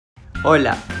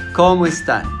Hola, ¿cómo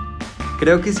están?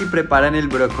 Creo que si preparan el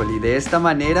brócoli de esta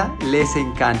manera, les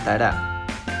encantará.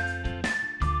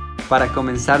 Para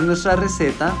comenzar nuestra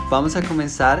receta, vamos a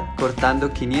comenzar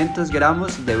cortando 500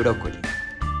 gramos de brócoli.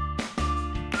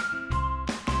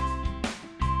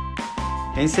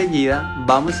 Enseguida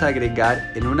vamos a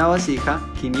agregar en una vasija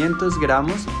 500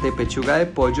 gramos de pechuga de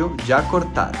pollo ya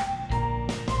cortada.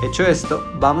 Hecho esto,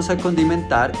 vamos a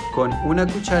condimentar con una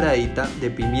cucharadita de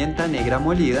pimienta negra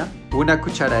molida, una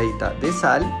cucharadita de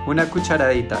sal, una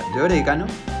cucharadita de orégano,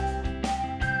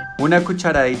 una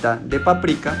cucharadita de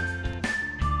paprika,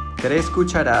 3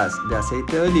 cucharadas de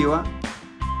aceite de oliva,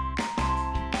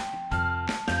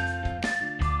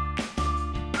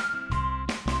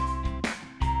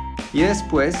 y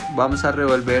después vamos a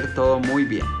revolver todo muy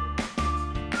bien.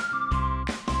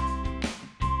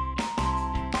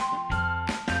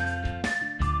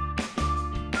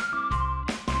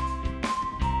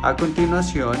 A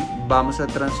continuación vamos a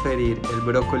transferir el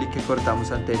brócoli que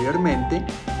cortamos anteriormente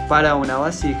para una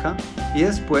vasija y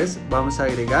después vamos a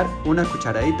agregar una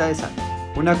cucharadita de sal,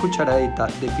 una cucharadita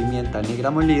de pimienta negra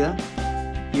molida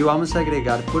y vamos a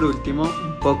agregar por último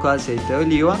un poco de aceite de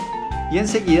oliva y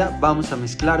enseguida vamos a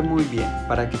mezclar muy bien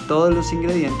para que todos los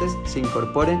ingredientes se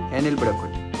incorporen en el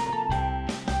brócoli.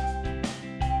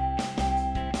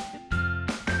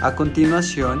 A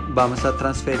continuación vamos a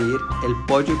transferir el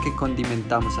pollo que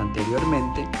condimentamos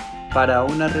anteriormente para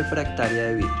una refractaria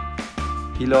de vidrio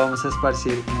y lo vamos a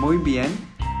esparcir muy bien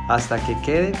hasta que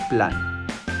quede plano.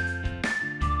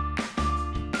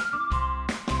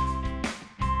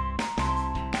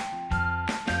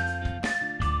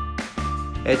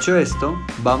 Hecho esto,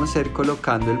 vamos a ir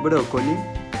colocando el brócoli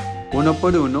uno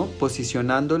por uno,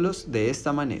 posicionándolos de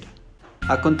esta manera.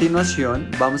 A continuación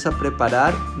vamos a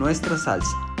preparar nuestra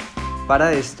salsa.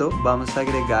 Para esto vamos a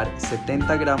agregar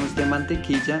 70 gramos de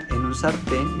mantequilla en un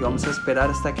sartén y vamos a esperar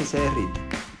hasta que se derrita.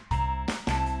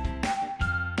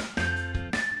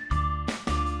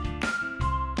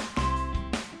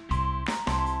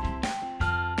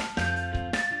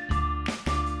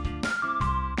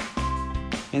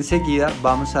 Enseguida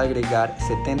vamos a agregar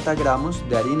 70 gramos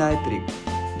de harina de trigo.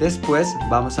 Después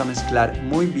vamos a mezclar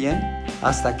muy bien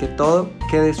hasta que todo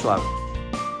quede suave.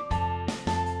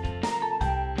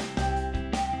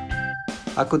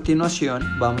 A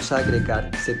continuación vamos a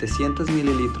agregar 700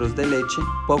 ml de leche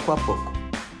poco a poco.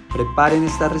 Preparen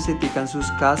esta recetica en sus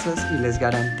casas y les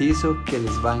garantizo que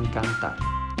les va a encantar.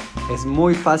 Es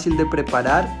muy fácil de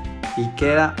preparar y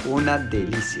queda una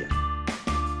delicia.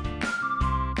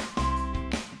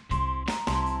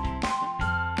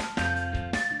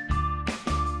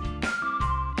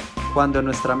 Cuando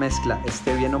nuestra mezcla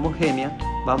esté bien homogénea,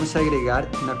 vamos a agregar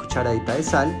una cucharadita de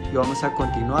sal y vamos a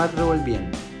continuar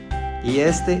revolviendo. Y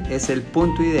este es el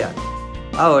punto ideal.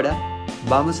 Ahora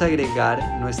vamos a agregar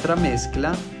nuestra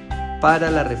mezcla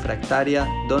para la refractaria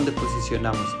donde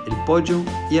posicionamos el pollo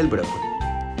y el brócoli.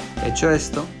 Hecho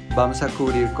esto, vamos a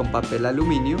cubrir con papel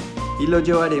aluminio y lo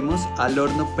llevaremos al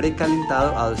horno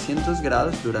precalentado a 200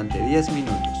 grados durante 10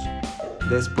 minutos.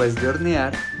 Después de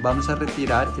hornear, vamos a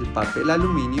retirar el papel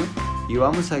aluminio y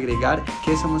vamos a agregar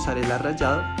queso mozzarella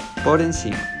rallado por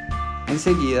encima.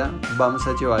 Enseguida vamos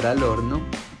a llevar al horno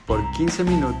por 15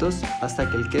 minutos hasta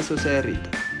que el queso se derrita.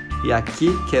 Y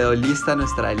aquí quedó lista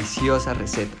nuestra deliciosa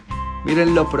receta.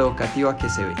 Miren lo provocativa que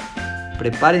se ve.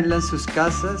 Prepárenla en sus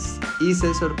casas y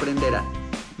se sorprenderán.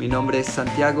 Mi nombre es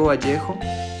Santiago Vallejo.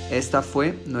 Esta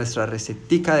fue nuestra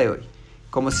recetica de hoy.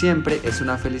 Como siempre, es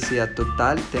una felicidad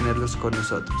total tenerlos con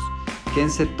nosotros.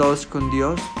 Quédense todos con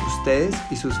Dios, ustedes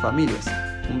y sus familias.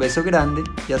 Un beso grande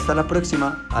y hasta la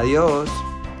próxima. Adiós.